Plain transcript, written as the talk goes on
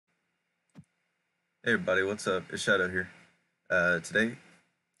Hey everybody, what's up? It's Shadow here. Today,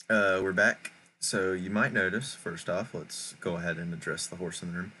 we're back. So you might notice, first off, let's go ahead and address the horse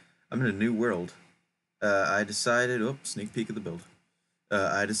in the room. I'm in a new world. I decided, sneak peek of the build.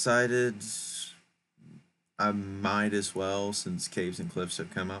 I decided I might as well, since Caves and Cliffs have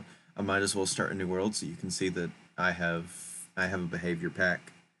come out, I might as well start a new world so you can see that I have a behavior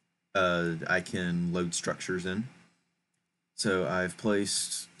pack. I can load structures in. So I've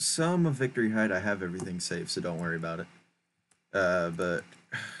placed some of Victory Height. I have everything saved, so don't worry about it. But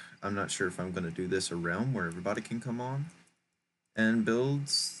I'm not sure if I'm going to do this a realm where everybody can come on and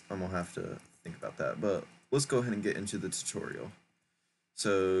builds. I'm going to have to think about that. But let's go ahead and get into the tutorial.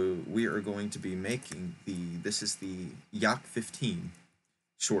 So we are going to be making this is the Yak 15,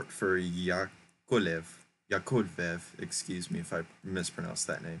 short for Yakovlev, excuse me if I mispronounced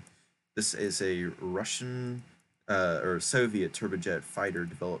that name. This is a Russian or Soviet turbojet fighter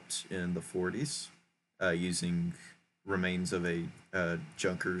developed in the 40s using remains of a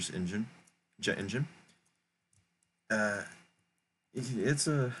Junkers jet engine. Uh, it's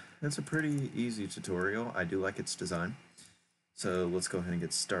a pretty easy tutorial. I do like its design. So let's go ahead and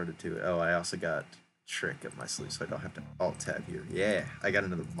get started to it. Oh, I also got Trick up my sleeve, so I don't have to alt tab here. Yeah, I got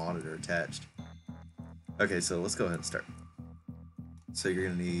another monitor attached. Okay, so let's go ahead and start. So you're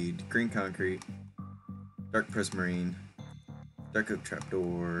gonna need green concrete, dark prismarine, dark oak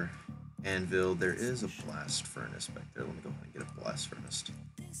trapdoor, anvil. There is a blast furnace back there. Let me go ahead and get a blast furnace.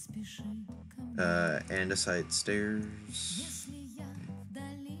 Andesite stairs.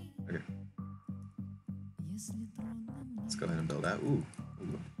 Okay. Let's go ahead and build that. Ooh.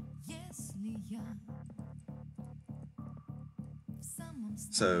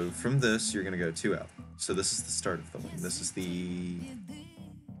 So from this, you're gonna go two out. So this is the start of the wing. This is the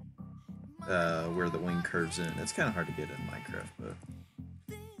where the wing curves in. It's kind of hard to get in Minecraft, but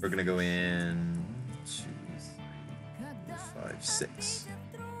we're gonna go in 2, 3, 4, 5, 6.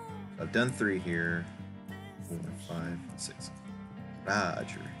 I've done 3 here. 4, 5, 6.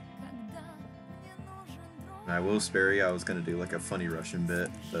 Roger. And I will spare you. I was gonna do like a funny Russian bit,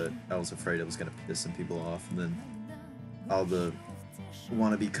 but I was afraid it was gonna piss some people off, and then all the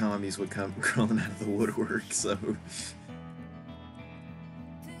wannabe commies would come crawling out of the woodwork. So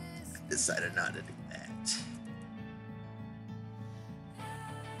I decided not to do that.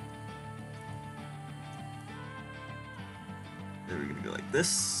 Then we're gonna go like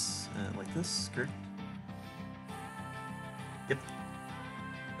this, correct? Yep.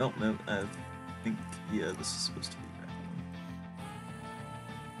 Oh no, I think yeah, this is supposed to be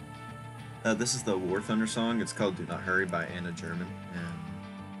that one. This is the War Thunder song. It's called "Do Not Hurry" by Anna German.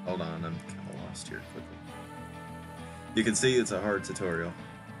 And hold on, I'm kind of lost here quickly. You can see it's a hard tutorial.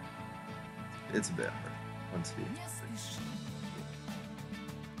 It's a bit hard. 1, 2, 3.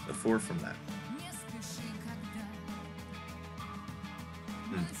 The 4 from that.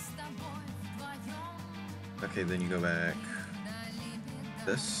 Okay, then you go back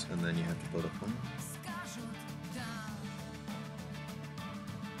this, and then you have to build up one.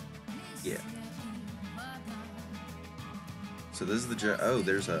 Yeah. So this is the oh,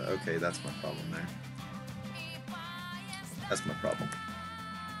 there's a okay. That's my problem there. That's my problem.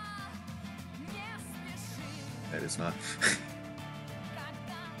 It is not.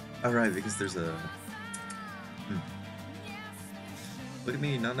 All right, because there's a. Look at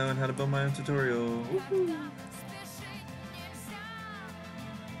me, not knowing how to build my own tutorial.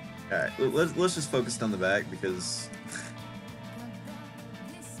 Alright, let's just focus on the back because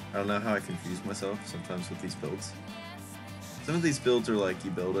I don't know how I confuse myself sometimes with these builds. Some of these builds are like you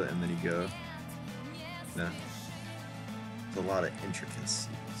build it and then you go. No. There's a lot of intricacies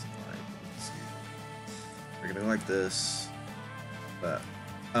in my builds. We're gonna go like this, but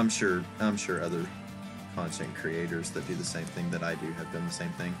I'm sure other content creators that do the same thing that I do have done the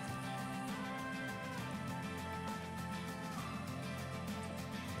same thing.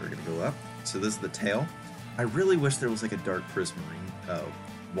 We're gonna go up. So this is the tail. I really wish there was like a dark prismarine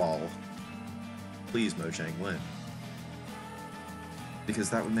wall. Please, Mojang, win. Because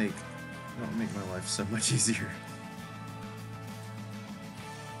that would make my life so much easier.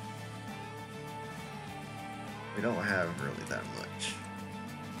 We don't have really that much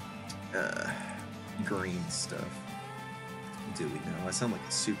green stuff. Do we now? I sound like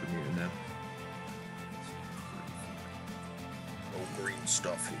a super mutant now. No green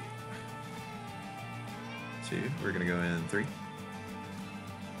stuff here. 2. We're gonna go in 3.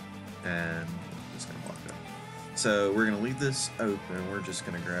 And I'm just gonna block it. So we're gonna leave this open. We're just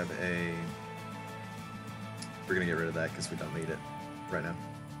gonna grab a. We're gonna get rid of that because we don't need it right now.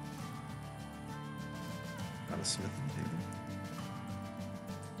 Not a smithing table.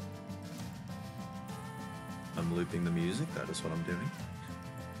 I'm looping the music. That is what I'm doing.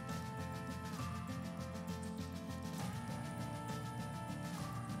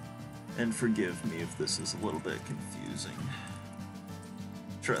 And forgive me if this is a little bit confusing.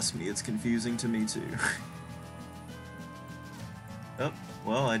 Trust me, it's confusing to me too. Oh,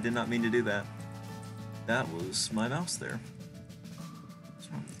 well, I did not mean to do that. That was my mouse there. What's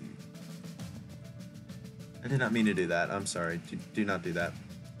wrong with you? I did not mean to do that. I'm sorry. Do not do that.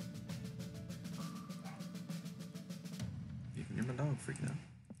 You can hear my dog freaking out.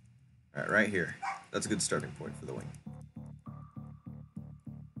 Alright, right here. That's a good starting point for the wing.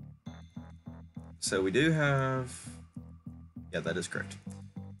 So we do have... Yeah, that is correct.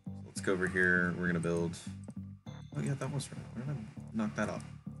 So let's go over here. We're going to build... Oh yeah, that was right. Why did I knock that off?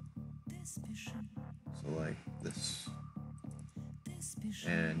 So like this.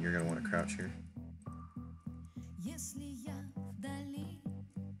 And you're going to want to crouch here.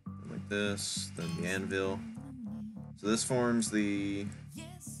 Like this, then the anvil. So this forms the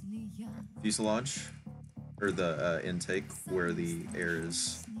fuselage, or the intake, where the air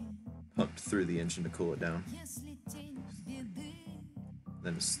is pumped through the engine to cool it down.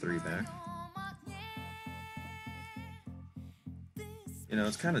 Then it's 3 back. You know,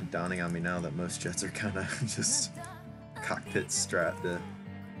 it's kind of dawning on me now that most jets are kind of just cockpit strapped to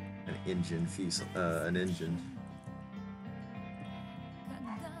an engine an engine.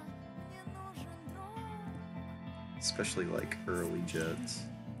 Especially like early jets.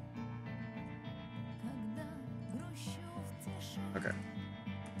 Okay.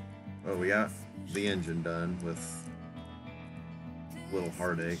 Well, we got the engine done with a little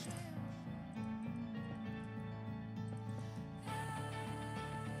heartache.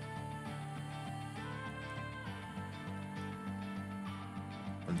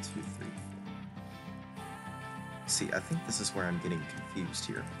 One, two, three, four. See, I think this is where I'm getting confused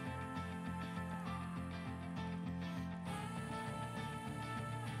here.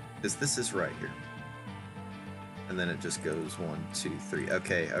 Because this is right here. And then it just goes 1, 2, 3.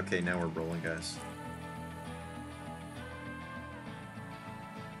 Okay, now we're rolling, guys.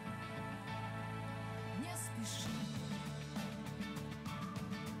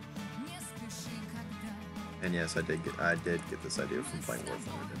 And yes, I did get this idea from playing War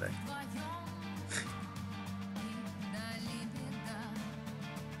Thunder today.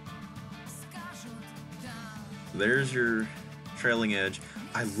 There's your trailing edge.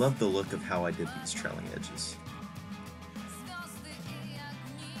 I love the look of how I did these trailing edges.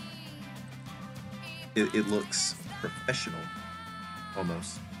 It looks professional,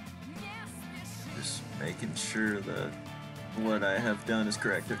 almost. Just making sure that what I have done is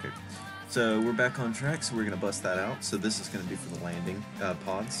correct. Okay, so we're back on track, so we're going to bust that out. So this is going to be for the landing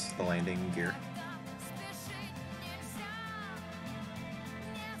pods, the landing gear.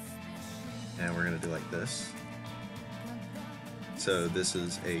 And we're going to do like this. So this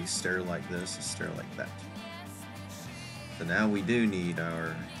is a stair like this, a stair like that. So now we do need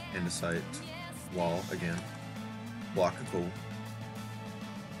our andesite wall again. Block a cool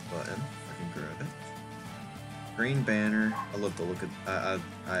button. I can grab it. Green banner. I love the look of.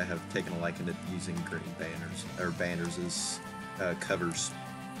 I have taken a liking to using green banners or banners as covers.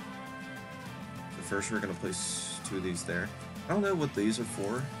 So first we're gonna place 2 of these there. I don't know what these are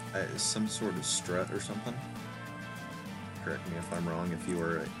for. Some sort of strut or something. Correct me if I'm wrong. If you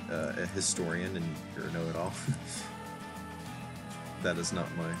are a historian and you're a know-it-all. That is not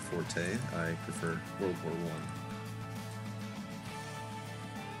my forte. I prefer World War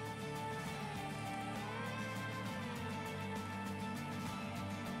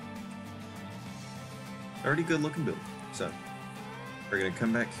I. Already good looking build. So we're gonna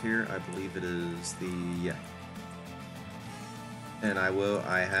come back here. I believe it is the and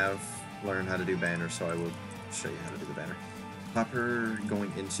I have learned how to do banners, so I will show you how to do the banner. Popper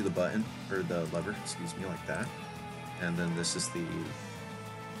going into the button or the lever, excuse me, like that. And then this is the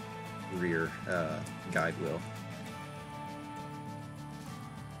rear guide wheel.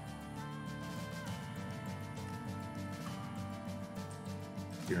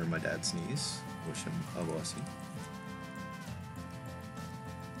 You heard my dad sneeze. Wish him a blessing.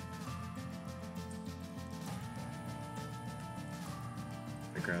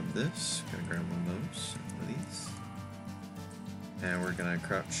 I grab this. Gonna grab one of those. One of these. And we're gonna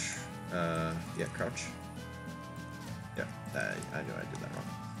crouch. Yeah, crouch. Yeah, I knew I did that wrong.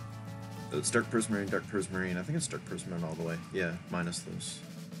 So it's dark prismarine. I think it's dark prismarine all the way. Yeah, minus those.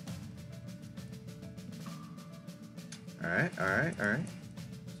 Alright.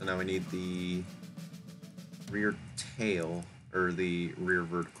 So now we need the rear tail, or the rear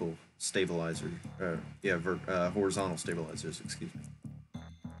vertical stabilizer. Horizontal stabilizers, excuse me.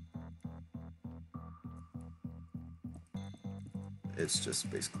 it's just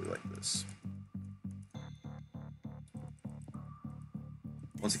basically like this.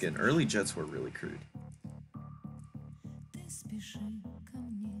 Once again, early jets were really crude.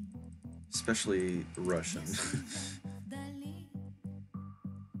 Especially Russian.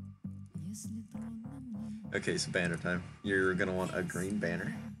 Okay, so banner time. You're gonna want a green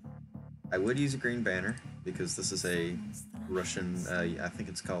banner. I would use a green banner because this is a Russian, I think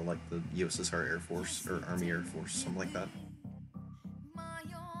it's called like the USSR Air Force or Army Air Force, something like that. What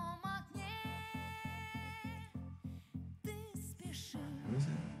is it?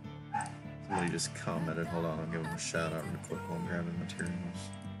 Somebody just commented. Hold on, I'll give them a shout out real quick while I'm grabbing materials.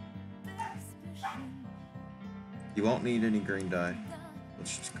 You won't need any green dye.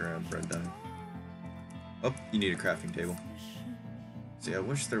 Let's just grab red dye. Oh, you need a crafting table. See, I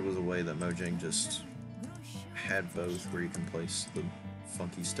wish there was a way that Mojang just had both where you can place the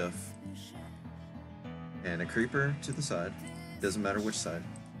funky stuff. And a creeper to the side. Doesn't matter which side.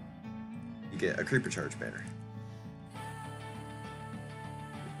 You get a creeper charge banner.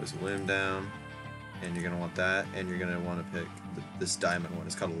 Place a limb down, and you're gonna want that, and you're gonna want to pick this diamond one.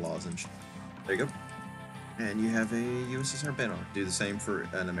 It's called a lozenge. There you go. And you have a USSR banner. Do the same for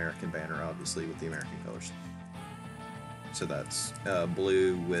an American banner, obviously, with the American colors. So that's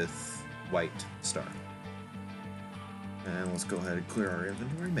blue with white star. And let's go ahead and clear our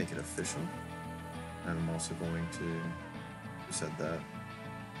inventory, make it official. And I'm also going to, who said that?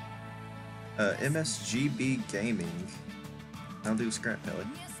 MSGB Gaming. I'll do a scrap pellet.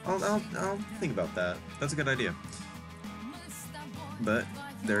 I'll think about that. That's a good idea. But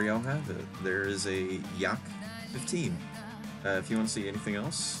there y'all have it. There is a Yak 15. If you want to see anything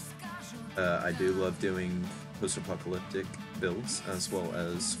else, I do love doing post-apocalyptic builds as well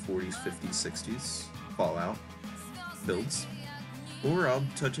as 40s, 50s, 60s Fallout builds. Or I'll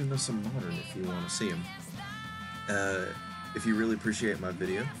touch into some modern if you want to see them. If you really appreciate my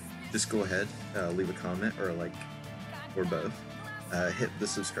video, just go ahead, leave a comment or a like, or both. Hit the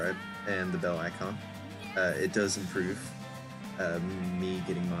subscribe and the bell icon. It does improve me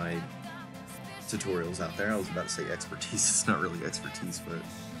getting my tutorials out there. I was about to say expertise. It's not really expertise,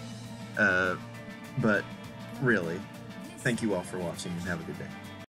 but really, thank you all for watching and have a good day.